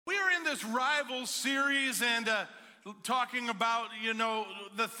this Rival series and talking about,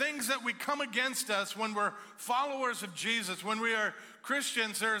 the things that we come against us when we're followers of Jesus. When we are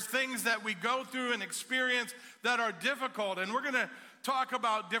Christians, there's things that we go through and experience that are difficult. And we're going to talk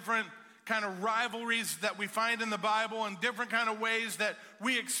about different kind of rivalries that we find in the Bible and different kind of ways that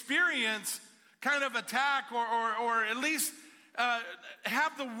we experience kind of attack or at least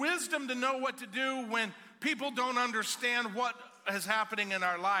have the wisdom to know what to do when people don't understand what is happening in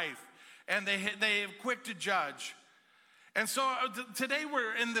our life and they're quick to judge. And so today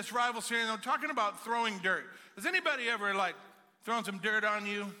we're in this Rival series and I'm talking about throwing dirt. Has anybody ever thrown some dirt on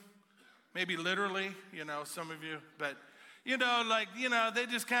you? Maybe literally, some of you, but they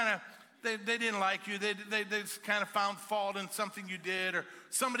just kind of, they didn't like you. They just kind of found fault in something you did or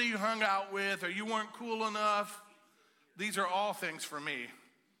somebody you hung out with or you weren't cool enough. These are all things for me.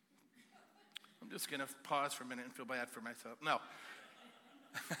 I'm just going to pause for a minute and feel bad for myself. No.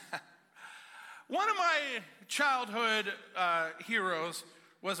 One of my childhood heroes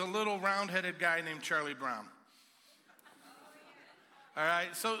was a little round-headed guy named Charlie Brown. All right,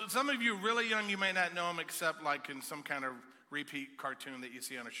 so some of you really young, you may not know him except in some kind of repeat cartoon that you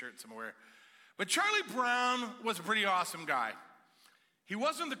see on a shirt somewhere. But Charlie Brown was a pretty awesome guy. He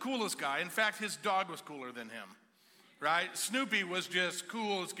wasn't the coolest guy. In fact, his dog was cooler than him, right? Snoopy was just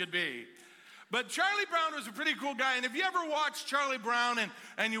cool as could be. But Charlie Brown was a pretty cool guy. And if you ever watch Charlie Brown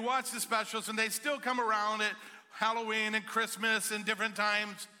and you watch the specials, and they still come around at Halloween and Christmas and different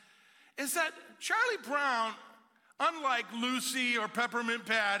times, is that Charlie Brown, unlike Lucy or Peppermint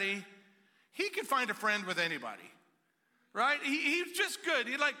Patty, he can find a friend with anybody, right? He's just good.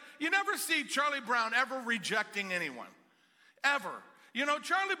 You never see Charlie Brown ever rejecting anyone, ever.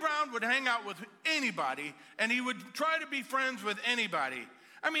 Charlie Brown would hang out with anybody, and he would try to be friends with anybody.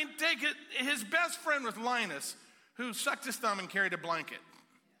 I mean, take it, his best friend was Linus, who sucked his thumb and carried a blanket.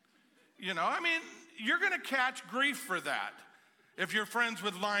 You're going to catch grief for that if you're friends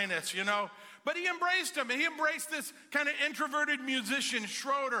with Linus, But he embraced him, and he embraced this kind of introverted musician,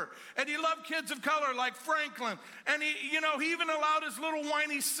 Schroeder, and he loved kids of color like Franklin, and he even allowed his little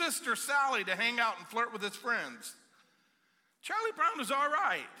whiny sister, Sally, to hang out and flirt with his friends. Charlie Brown was all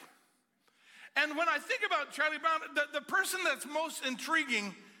right. And when I think about Charlie Brown, the person that's most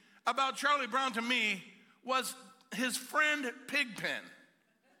intriguing about Charlie Brown to me was his friend Pigpen.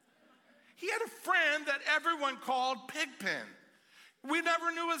 He had a friend that everyone called Pigpen. We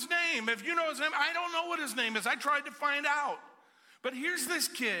never knew his name. If you know his name, I don't know what his name is. I tried to find out. But here's this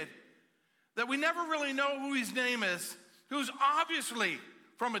kid that we never really know who his name is, who's obviously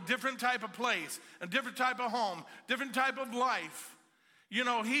from a different type of place, a different type of home, different type of life.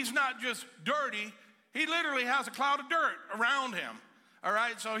 He's not just dirty. He literally has a cloud of dirt around him. All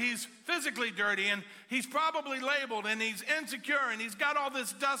right, so he's physically dirty, and he's probably labeled, and he's insecure, and he's got all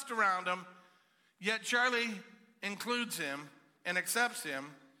this dust around him. Yet Charlie includes him and accepts him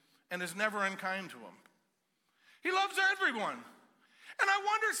and is never unkind to him. He loves everyone. And I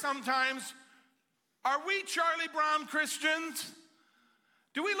wonder sometimes, are we Charlie Brown Christians?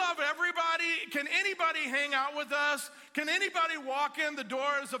 Do we love everybody? Can anybody hang out with us? Can anybody walk in the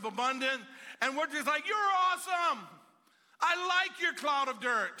doors of Abundant and we're just like, you're awesome. I like your cloud of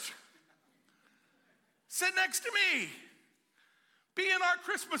dirt. Sit next to me. Be in our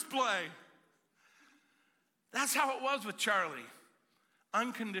Christmas play. That's how it was with Charlie.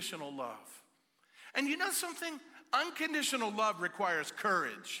 Unconditional love. And you know something? Unconditional love requires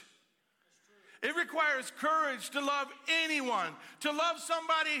courage. It requires courage to love anyone, to love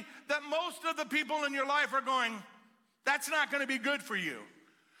somebody that most of the people in your life are going, that's not going to be good for you.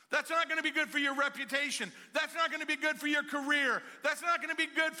 That's not going to be good for your reputation. That's not going to be good for your career. That's not going to be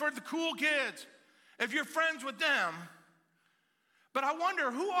good for the cool kids if you're friends with them. But I wonder,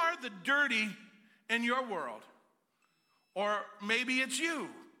 who are the dirty in your world? Or maybe it's you.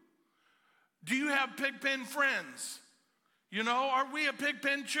 Do you have Pigpen friends? Are we a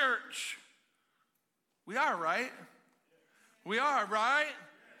Pigpen church? We are, right? We are, right?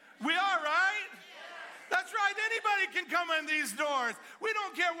 We are, right? That's right. Anybody can come in these doors. We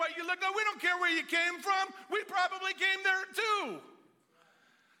don't care what you look like. We don't care where you came from. We probably came there too.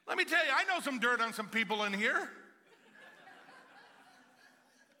 Let me tell you, I know some dirt on some people in here.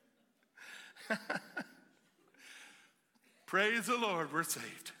 Praise the Lord, we're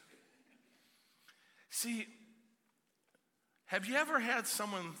saved. See, have you ever had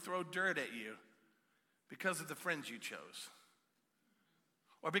someone throw dirt at you because of the friends you chose?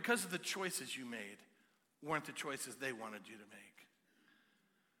 Or because of the choices you made weren't the choices they wanted you to make?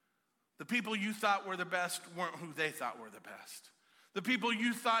 The people you thought were the best weren't who they thought were the best. The people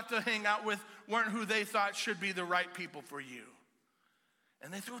you thought to hang out with weren't who they thought should be the right people for you.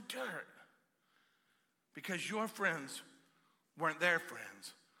 And they threw dirt because your friends weren't their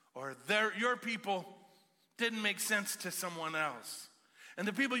friends, or your people didn't make sense to someone else. And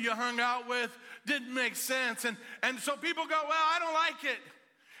the people you hung out with didn't make sense. And so people go, well, I don't like it.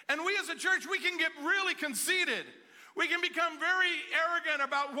 And we as a church, we can get really conceited. We can become very arrogant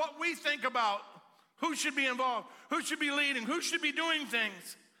about what we think about who should be involved, who should be leading, who should be doing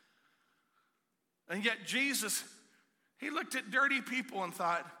things. And yet Jesus, he looked at dirty people and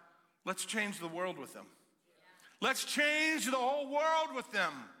thought, let's change the world with them. Let's change the whole world with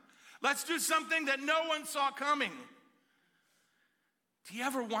them. Let's do something that no one saw coming. Do you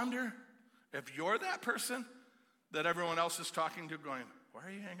ever wonder if you're that person that everyone else is talking to going, why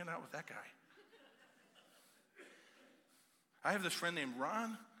are you hanging out with that guy? I have this friend named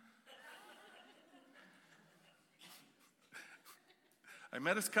Ron. I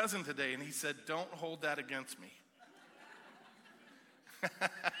met his cousin today and he said, don't hold that against me.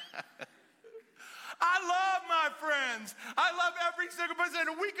 I love my friends. I love every single person.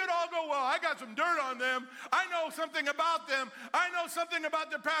 And we could all go, well, I got some dirt on them. I know something about them. I know something about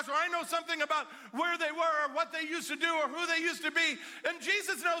their past, or I know something about where they were or what they used to do or who they used to be. And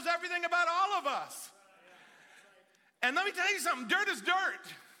Jesus knows everything about all of us. And let me tell you something, dirt is dirt.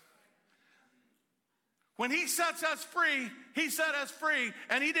 When he sets us free, he set us free,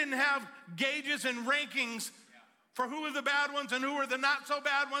 and he didn't have gauges and rankings for who were the bad ones and who were the not so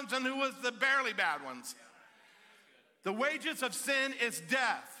bad ones and who was the barely bad ones. The wages of sin is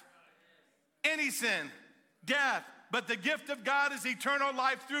death. Any sin, death. But the gift of God is eternal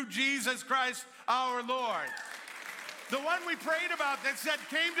life through Jesus Christ our Lord. The one we prayed about that said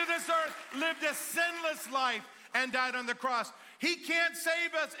came to this earth, lived a sinless life, and died on the cross. He can't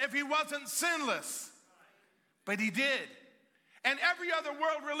save us if he wasn't sinless. But he did. And every other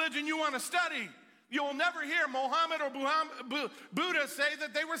world religion you want to study, you will never hear Mohammed or Buddha say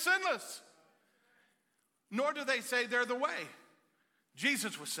that they were sinless. Nor do they say they're the way.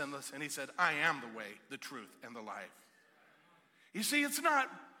 Jesus was sinless, and he said, I am the way, the truth, and the life. You see, it's not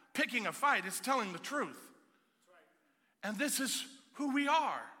picking a fight, it's telling the truth. And this is who we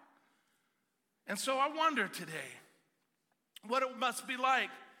are. And so I wonder today what it must be like.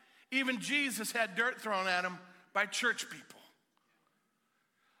 Even Jesus had dirt thrown at him by church people.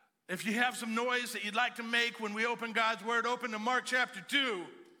 If you have some noise that you'd like to make when we open God's Word, open to Mark chapter 2.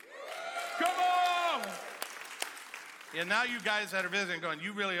 Come on! Yeah, now you guys that are visiting going,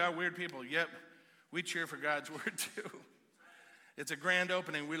 you really are weird people. Yep, we cheer for God's Word too. It's a grand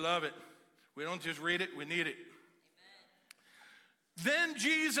opening. We love it. We don't just read it, we need it. Then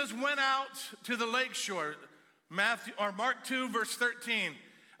Jesus went out to the lake shore, Mark 2, verse 13.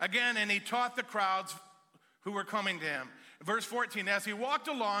 Again, and he taught the crowds who were coming to him. Verse 14, as he walked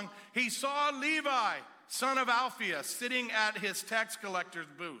along, he saw Levi, son of Alphaeus, sitting at his tax collector's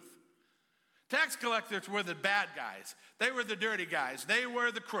booth. Tax collectors were the bad guys. They were the dirty guys. They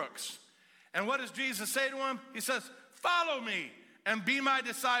were the crooks. And what does Jesus say to him? He says, follow me and be my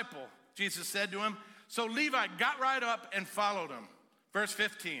disciple, Jesus said to him. So Levi got right up and followed him. Verse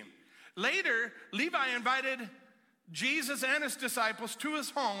 15. Later, Levi invited Jesus and his disciples to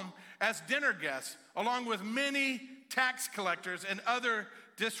his home as dinner guests, along with many tax collectors and other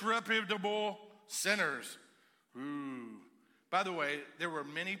disreputable sinners. Ooh. By the way, there were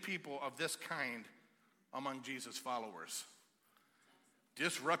many people of this kind among Jesus' followers.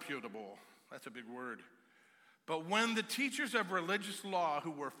 Disreputable. That's a big word. But when the teachers of religious law,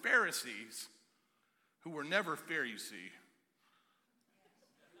 who were Pharisees, who were never fair, you see,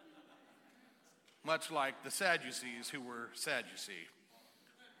 much like the Sadducees, who were Sadducee.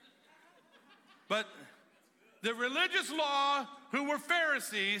 But the religious law, who were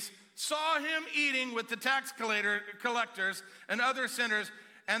Pharisees, saw him eating with the tax collectors and other sinners,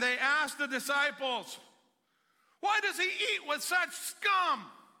 and they asked the disciples, why does he eat with such scum?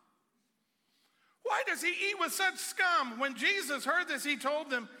 Why does he eat with such scum? When Jesus heard this, he told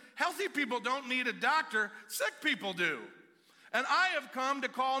them, healthy people don't need a doctor, sick people do. And I have come to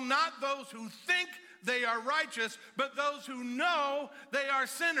call not those who think they are righteous, but those who know they are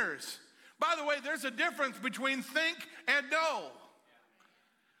sinners. By the way, there's a difference between think and know.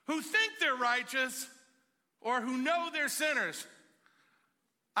 Who think they're righteous or who know they're sinners.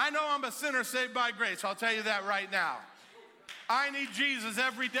 I know I'm a sinner saved by grace. I'll tell you that right now. I need Jesus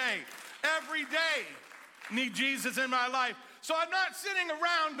every day. Every day need Jesus in my life. So I'm not sitting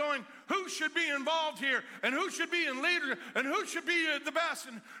around going, who should be involved here, and who should be in leadership, and who should be the best,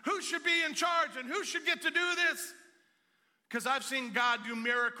 and who should be in charge, and who should get to do this. Because I've seen God do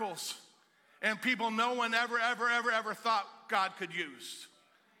miracles, and people no one ever thought God could use.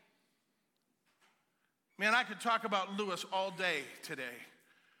 Man, I could talk about Lewis all day today.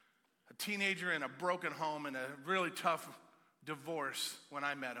 a teenager in a broken home and a really tough divorce when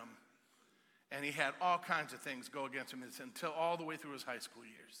I met him. And he had all kinds of things go against him until all the way through his high school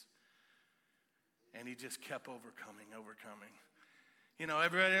years. And he just kept overcoming. You know,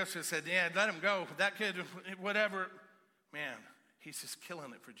 everybody else just said, yeah, let him go. That kid, whatever. Man, he's just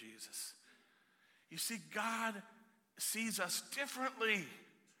killing it for Jesus. You see, God sees us differently.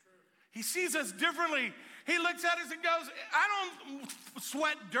 He sees us differently. He looks at us and goes, I don't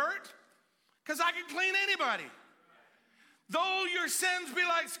sweat dirt because I can clean anybody. Though your sins be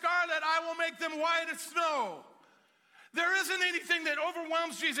like scarlet, I will make them white as snow. There isn't anything that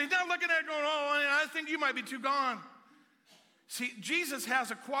overwhelms Jesus. He's not looking at it going, oh, I think you might be too gone. See, Jesus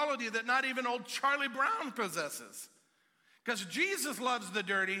has a quality that not even old Charlie Brown possesses. Because Jesus loves the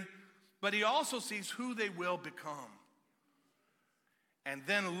dirty, but he also sees who they will become. And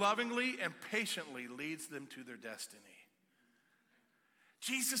then lovingly and patiently leads them to their destiny.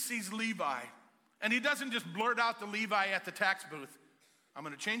 Jesus sees Levi, and he doesn't just blurt out the Levi at the tax booth. I'm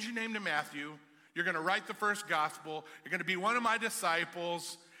going to change your name to Matthew. You're going to write the first gospel. You're going to be one of my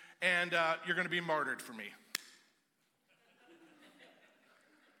disciples, and you're going to be martyred for me.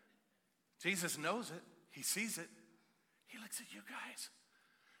 Jesus knows it. He sees it. He looks at you guys.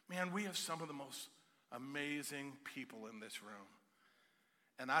 Man, we have some of the most amazing people in this room.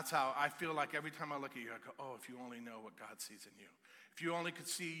 And that's how I feel like every time I look at you, I go, oh, if you only know what God sees in you. If you only could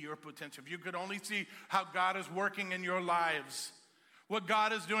see your potential. If you could only see how God is working in your lives. What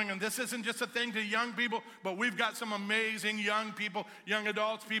God is doing. And this isn't just a thing to young people, but we've got some amazing young people, young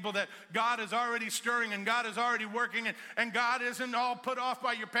adults, people that God is already stirring and God is already working. And God isn't all put off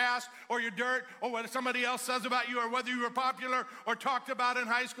by your past or your dirt or what somebody else says about you or whether you were popular or talked about in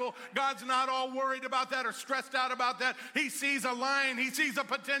high school. God's not all worried about that or stressed out about that. He sees a line. He sees a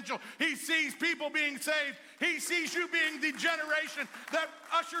potential. He sees people being saved. He sees you being the generation that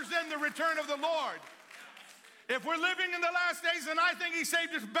ushers in the return of the Lord. If we're living in the last days, then I think he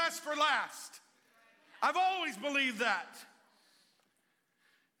saved his best for last. I've always believed that.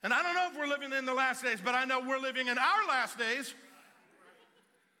 And I don't know if we're living in the last days, but I know we're living in our last days.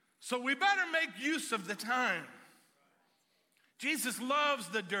 So we better make use of the time. Jesus loves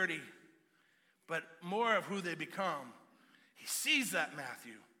the dirty, but more of who they become. He sees that,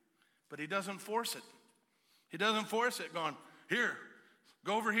 Matthew, but he doesn't force it. He doesn't force it going, here,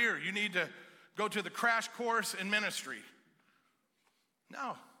 go over here. You need to go to the crash course in ministry.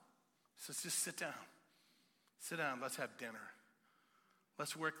 No. He says, just sit down. Sit down. Let's have dinner.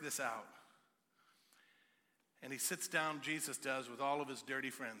 Let's work this out. And he sits down, Jesus does, with all of his dirty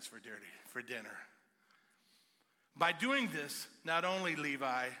friends for dinner. By doing this, not only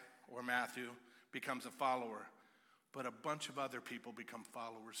Levi or Matthew becomes a follower, but a bunch of other people become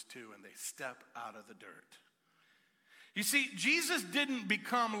followers too, and they step out of the dirt. You see, Jesus didn't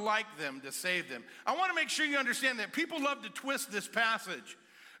become like them to save them. I want to make sure you understand that. People love to twist this passage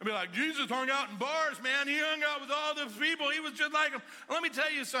and be like, Jesus hung out in bars, man. He hung out with all those people. He was just like them. Let me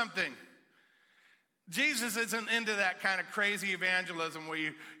tell you something. Jesus isn't into that kind of crazy evangelism where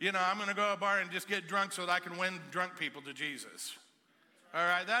I'm going to go to a bar and just get drunk so that I can win drunk people to Jesus. All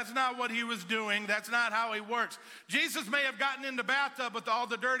right, that's not what he was doing. That's not how he works. Jesus may have gotten in the bathtub with all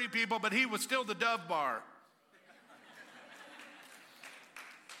the dirty people, but he was still the Dove bar.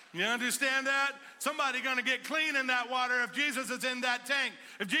 You understand that? Somebody going to get clean in that water if Jesus is in that tank.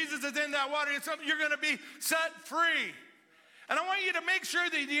 If Jesus is in that water, you're going to be set free. And I want you to make sure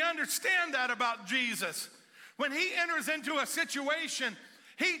that you understand that about Jesus. When he enters into a situation,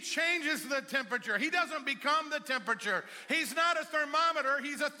 he changes the temperature. He doesn't become the temperature. He's not a thermometer.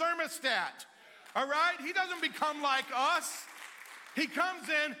 He's a thermostat. All right? He doesn't become like us. He comes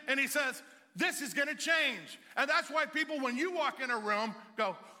in and he says, this is going to change. And that's why people, when you walk in a room,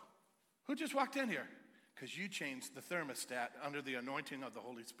 go, who just walked in here? Because you changed the thermostat under the anointing of the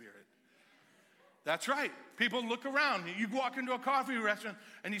Holy Spirit. That's right. People look around. You walk into a coffee restaurant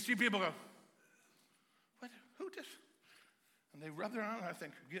and you see people go, what? Who just? And they rub their arm and I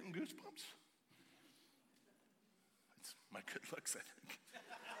think, getting goosebumps? It's my good looks, I think.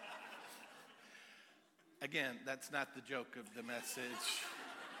 Again, that's not the joke of the message.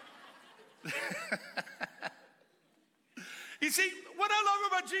 You see, what I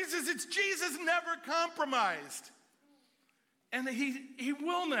love about Jesus is Jesus never compromised. And he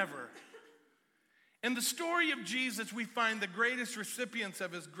will never. In the story of Jesus, we find the greatest recipients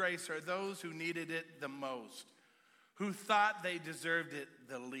of his grace are those who needed it the most, who thought they deserved it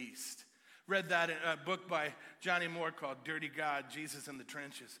the least. Read that in a book by Johnny Moore called Dirty God, Jesus in the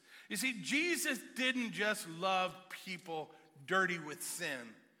Trenches. You see, Jesus didn't just love people dirty with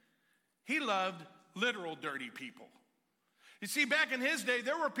sin. He loved literal dirty people. You see, back in his day,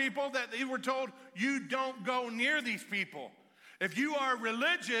 there were people that they were told, you don't go near these people. If you are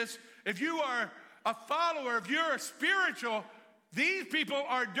religious, if you are a follower, if you're spiritual, these people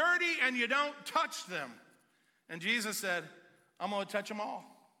are dirty and you don't touch them. And Jesus said, I'm going to touch them all.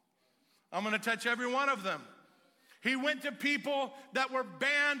 I'm going to touch every one of them. He went to people that were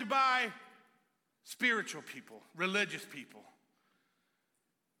banned by spiritual people, religious people.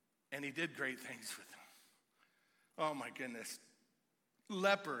 And he did great things with them. Oh my goodness.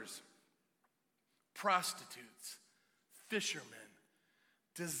 Lepers, prostitutes, fishermen,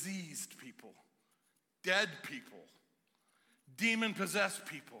 diseased people, dead people, demon-possessed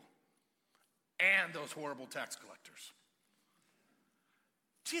people, and those horrible tax collectors.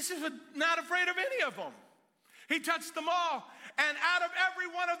 Jesus was not afraid of any of them. He touched them all. And out of every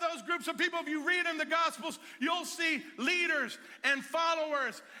one of those groups of people, if you read in the Gospels, you'll see leaders and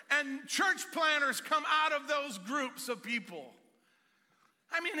followers and church planners come out of those groups of people.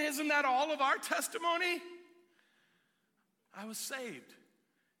 I mean, isn't that all of our testimony? I was saved.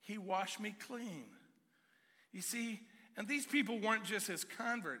 He washed me clean. You see, and these people weren't just his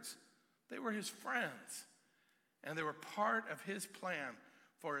converts. They were his friends. And they were part of his plan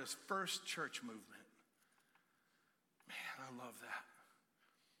for his first church movement. Man, I love that.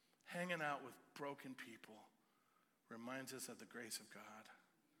 Hanging out with broken people reminds us of the grace of God.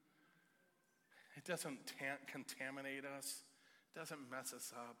 It doesn't contaminate us. It doesn't mess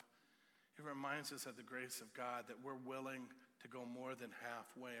us up. It reminds us of the grace of God, that we're willing to go more than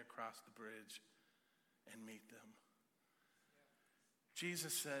halfway across the bridge and meet them.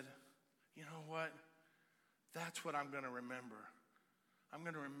 Jesus said, you know what? That's what I'm going to remember. I'm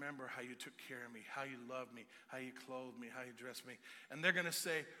going to remember how you took care of me, how you loved me, how you clothed me, how you dressed me. And they're going to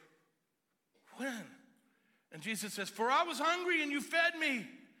say, when? And Jesus says, for I was hungry and you fed me,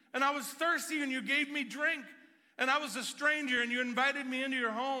 and I was thirsty and you gave me drink, and I was a stranger and you invited me into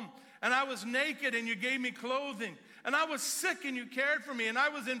your home, and I was naked and you gave me clothing, and I was sick and you cared for me, and I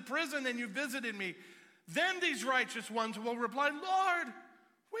was in prison and you visited me. Then these righteous ones will reply, Lord,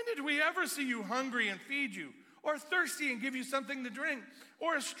 when did we ever see you hungry and feed you, or thirsty and give you something to drink,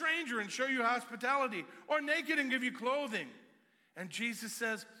 or a stranger and show you hospitality, or naked and give you clothing? And Jesus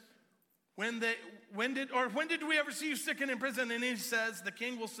says, when did we ever see you sick and in prison? And he says, the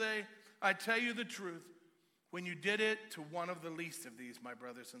king will say, I tell you the truth, when you did it to one of the least of these, my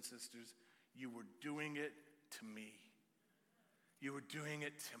brothers and sisters, you were doing it to me. You were doing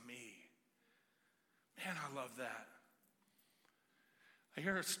it to me. Man, I love that. I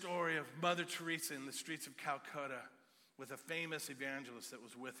hear a story of Mother Teresa in the streets of Calcutta with a famous evangelist that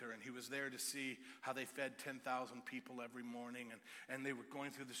was with her, and he was there to see how they fed 10,000 people every morning, and they were going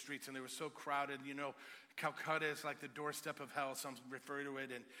through the streets, and they were so crowded. You know, Calcutta is like the doorstep of hell, some refer to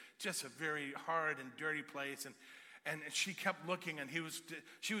it, and just a very hard and dirty place. And she kept looking, and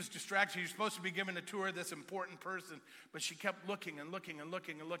she was distracted. She was supposed to be given a tour of this important person, but she kept looking and looking and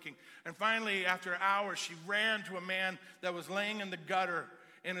looking and looking. And finally, after hours, she ran to a man that was laying in the gutter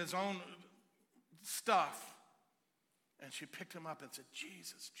in his own stuff. And she picked him up and said,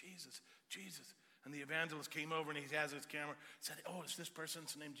 Jesus, Jesus, Jesus. And the evangelist came over, and he has his camera, said, oh, is this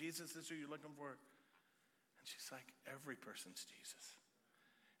person's name Jesus? Is this who you're looking for? And she's like, every person's Jesus.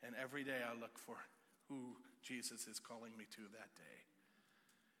 And every day I look for who Jesus is calling me to that day.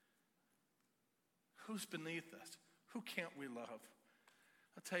 Who's beneath us? Who can't we love?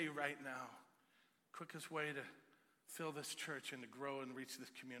 I'll tell you right now, quickest way to fill this church and to grow and reach this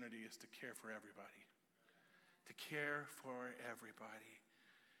community is to care for everybody. To care for everybody.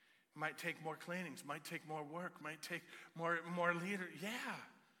 Might take more cleanings, might take more work, might take more leader. Yeah,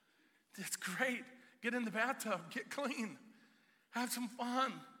 it's great. Get in the bathtub, get clean, have some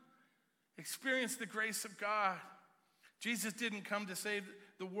fun. Experience the grace of God. Jesus didn't come to save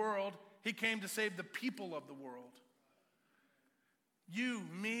the world. He came to save the people of the world. You,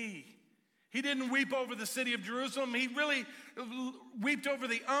 me. He didn't weep over the city of Jerusalem. He really wept over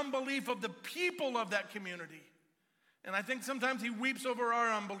the unbelief of the people of that community. And I think sometimes he weeps over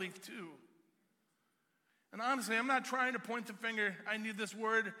our unbelief too. And honestly, I'm not trying to point the finger. I need this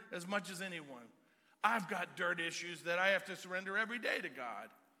word as much as anyone. I've got dirt issues that I have to surrender every day to God.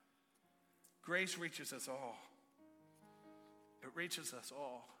 Grace reaches us all. It reaches us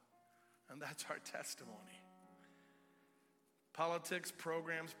all. And that's our testimony. Politics,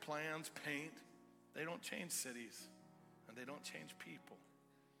 programs, plans, paint, they don't change cities, and they don't change people.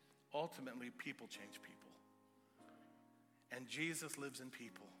 Ultimately, people change people. And Jesus lives in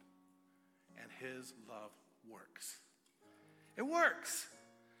people, and his love works. It works.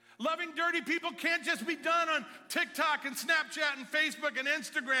 Loving dirty people can't just be done on TikTok and Snapchat and Facebook and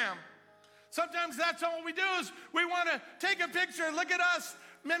Instagram. Sometimes that's all we do is we want to take a picture. Look at us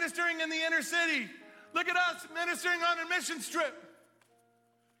ministering in the inner city. Look at us ministering on a mission trip.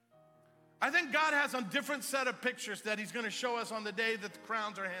 I think God has a different set of pictures that he's going to show us on the day that the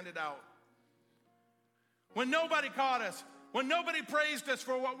crowns are handed out. When nobody caught us, when nobody praised us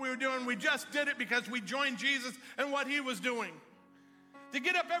for what we were doing, we just did it because we joined Jesus and what he was doing. To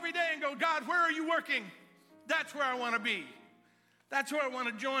get up every day and go, God, where are you working? That's where I want to be. That's where I want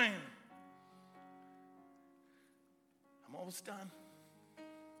to join. I'm almost done.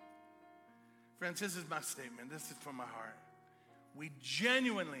 Friends, this is my statement. This is from my heart. We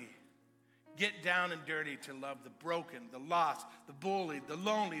genuinely get down and dirty to love the broken, the lost, the bullied, the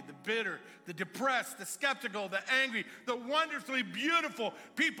lonely, the bitter, the depressed, the skeptical, the angry, the wonderfully beautiful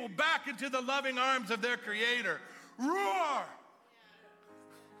people back into the loving arms of their Creator. Roar!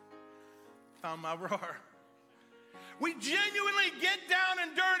 Found my roar. We genuinely get down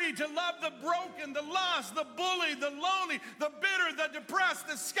and dirty to love the broken, the lost, the bullied, the lonely, the bitter, the depressed,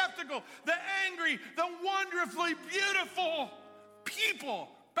 the skeptical, the angry, the wonderfully beautiful people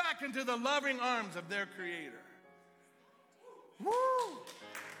back into the loving arms of their Creator. Woo!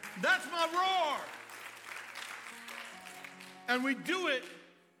 That's my roar. And we do it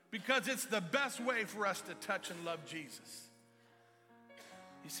because it's the best way for us to touch and love Jesus.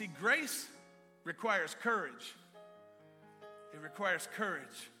 You see, grace requires courage. It requires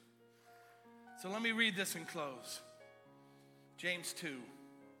courage. So let me read this and close. James 2.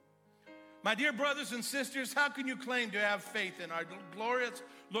 My dear brothers and sisters, how can you claim to have faith in our glorious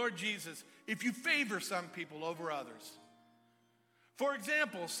Lord Jesus if you favor some people over others? For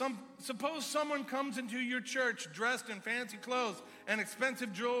example, suppose someone comes into your church dressed in fancy clothes and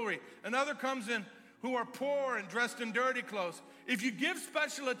expensive jewelry. Another comes in who are poor and dressed in dirty clothes. If you give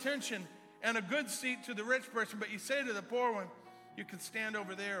special attention and a good seat to the rich person, but you say to the poor one, you can stand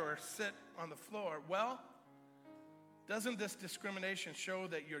over there or sit on the floor. Well, doesn't this discrimination show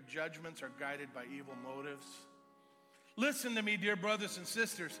that your judgments are guided by evil motives? Listen to me, dear brothers and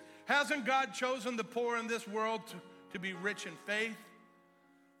sisters. Hasn't God chosen the poor in this world to be rich in faith?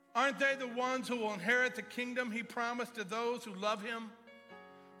 Aren't they the ones who will inherit the kingdom he promised to those who love him?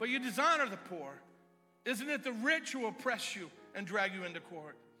 But you dishonor the poor. Isn't it the rich who oppress you and drag you into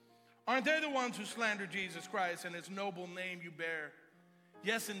court? Aren't they the ones who slander Jesus Christ and his noble name you bear?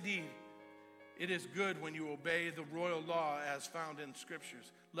 Yes, indeed. It is good when you obey the royal law as found in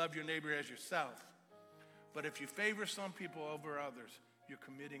scriptures. Love your neighbor as yourself. But if you favor some people over others, you're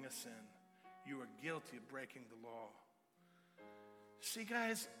committing a sin. You are guilty of breaking the law. See,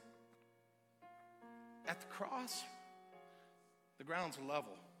 guys, at the cross, the ground's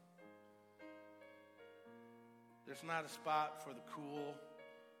level. There's not a spot for the cool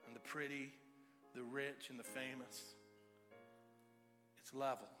and the pretty, the rich and the famous. It's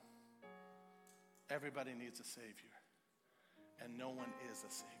level. Everybody needs a Savior, and no one is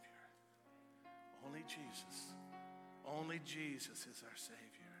a Savior. Only Jesus. Only Jesus is our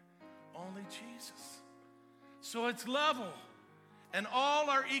Savior. Only Jesus. So it's level, and all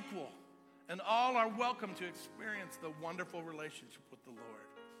are equal, and all are welcome to experience the wonderful relationship with the Lord.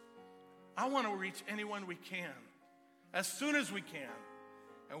 I want to reach anyone we can, as soon as we can,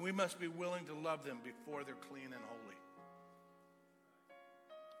 and we must be willing to love them before they're clean and holy.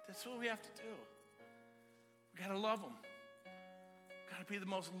 That's what we have to do. We got to love them. Got to be the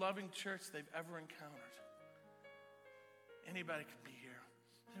most loving church they've ever encountered. Anybody can be here.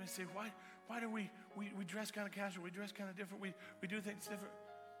 They may say, why do we dress kind of casual? We dress kind of different. We do things different.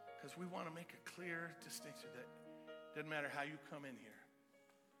 Because we want to make a clear distinction that it doesn't matter how you come in here,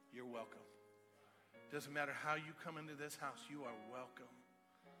 you're welcome. Doesn't matter how you come into this house, you are welcome.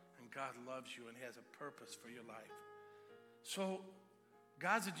 And God loves you and he has a purpose for your life. So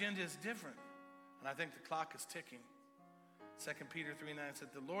God's agenda is different. And I think the clock is ticking. 2 Peter 3:9 said,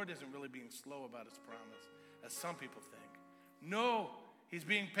 the Lord isn't really being slow about his promise, as some people think. No, he's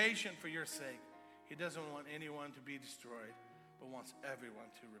being patient for your sake. He doesn't want anyone to be destroyed, but wants everyone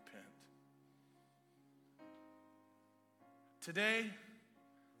to repent. Today,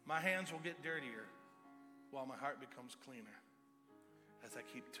 my hands will get dirtier while my heart becomes cleaner as I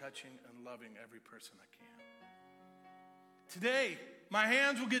keep touching and loving every person I can. Today, my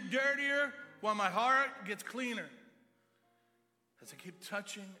hands will get dirtier while my heart gets cleaner as I keep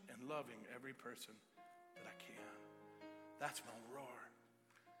touching and loving every person that I can. That's my roar.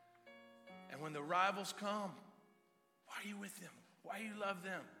 And when the rivals come, why are you with them? Why do you love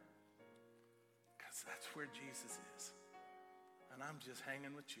them? Because that's where Jesus is. And I'm just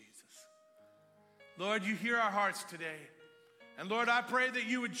hanging with Jesus. Lord, you hear our hearts today. And Lord, I pray that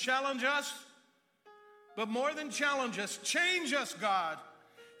you would challenge us, but more than challenge us, change us, God.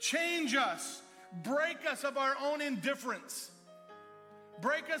 Change us. Break us of our own indifference.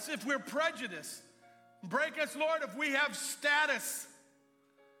 Break us if we're prejudiced. Break us, Lord, if we have status.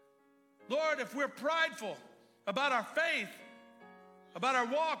 Lord, if we're prideful about our faith, about our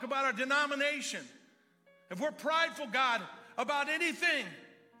walk, about our denomination. If we're prideful, God, about anything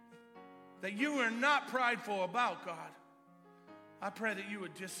that you are not prideful about, God, I pray that you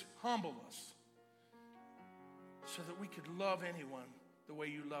would just humble us so that we could love anyone the way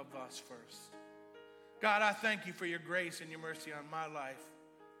you love us first. God, I thank you for your grace and your mercy on my life.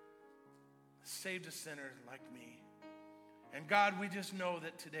 Saved a sinner like me. And God, we just know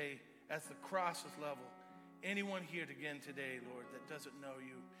that today, as the cross is level, anyone here again today, Lord, that doesn't know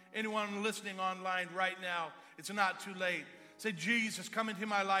you, anyone listening online right now, it's not too late. Say, Jesus, come into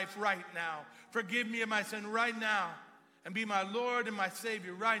my life right now. Forgive me of my sin right now. And be my Lord and my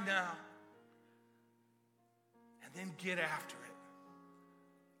Savior right now. And then get after it.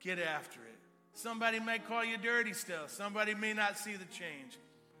 Get after it. Somebody may call you dirty still. Somebody may not see the change.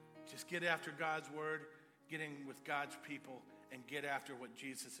 Just get after God's word, get in with God's people, and get after what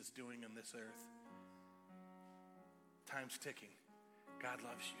Jesus is doing on this earth. Time's ticking. God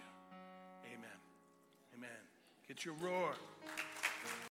loves you. Amen. Amen. Get your roar.